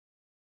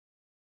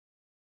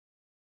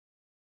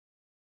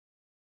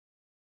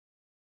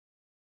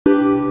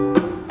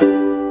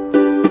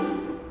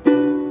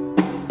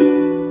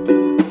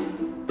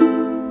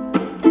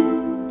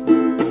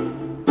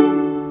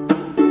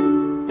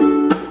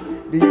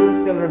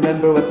still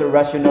remember what's a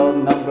rational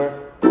number?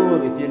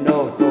 Cool if you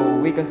know, so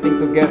we can sing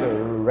together.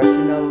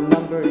 Rational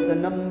number is a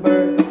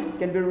number. It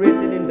can be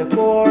written in the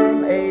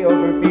form A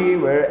over B,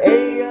 where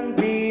A and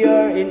B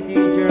are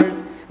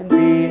integers, and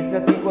B is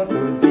not equal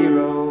to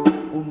 0.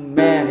 Oh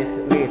man, it's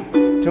lit.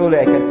 Truly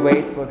I can't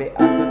wait for the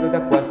answer to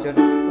the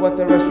question. What's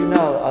a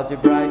rational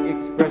algebraic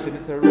expression?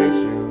 Is a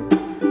ratio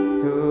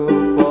to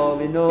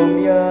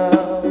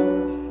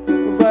polynomials,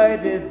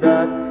 provided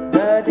that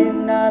the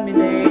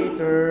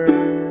denominator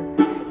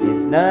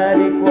is not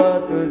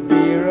equal to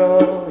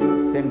 0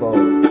 in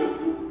symbols.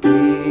 P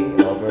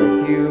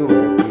over Q,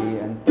 where P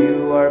and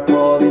Q are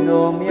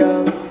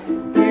polynomials.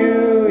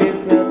 Q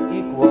is not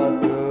equal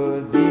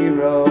to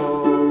 0.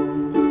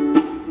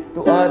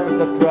 To add or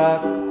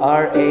subtract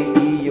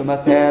RAE, you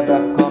must have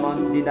a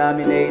common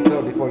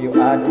denominator before you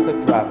add or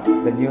subtract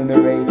the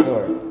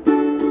numerator.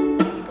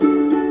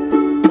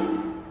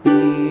 P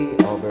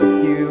over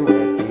Q,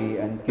 where P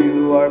and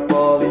Q are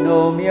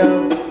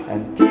polynomials,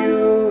 and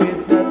Q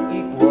is not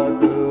equal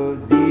to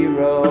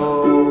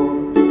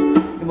 0.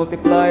 To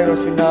multiply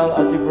rational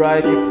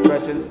algebraic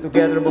expressions,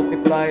 together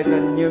multiply the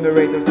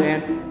numerators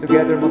and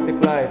together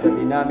multiply the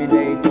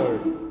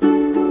denominators.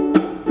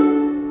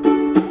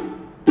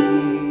 P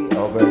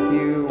over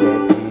Q,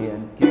 where P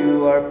and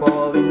Q are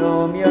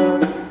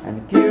polynomials,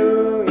 and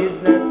Q is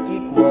not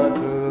equal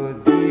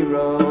to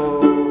 0.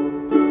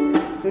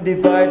 To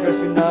divide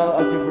rational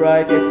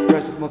algebraic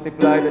expressions,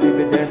 multiply the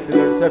dividend to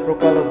the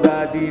reciprocal of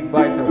the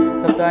divisor.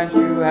 Sometimes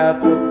you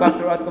have to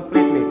factor out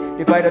completely.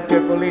 Divide it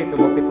carefully to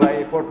multiply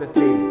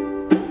effortlessly.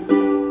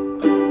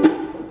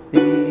 P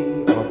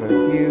over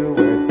Q,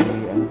 where P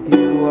and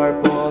Q are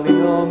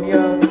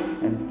polynomials,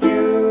 and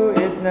Q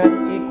is not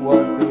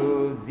equal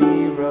to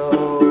 0.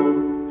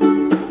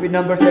 With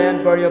numbers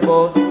and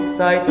variables,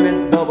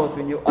 excitement doubles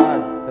when you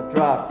add,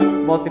 subtract,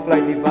 multiply,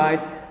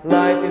 divide.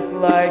 Life is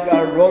like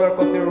a roller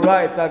coaster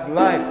ride, thug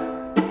life.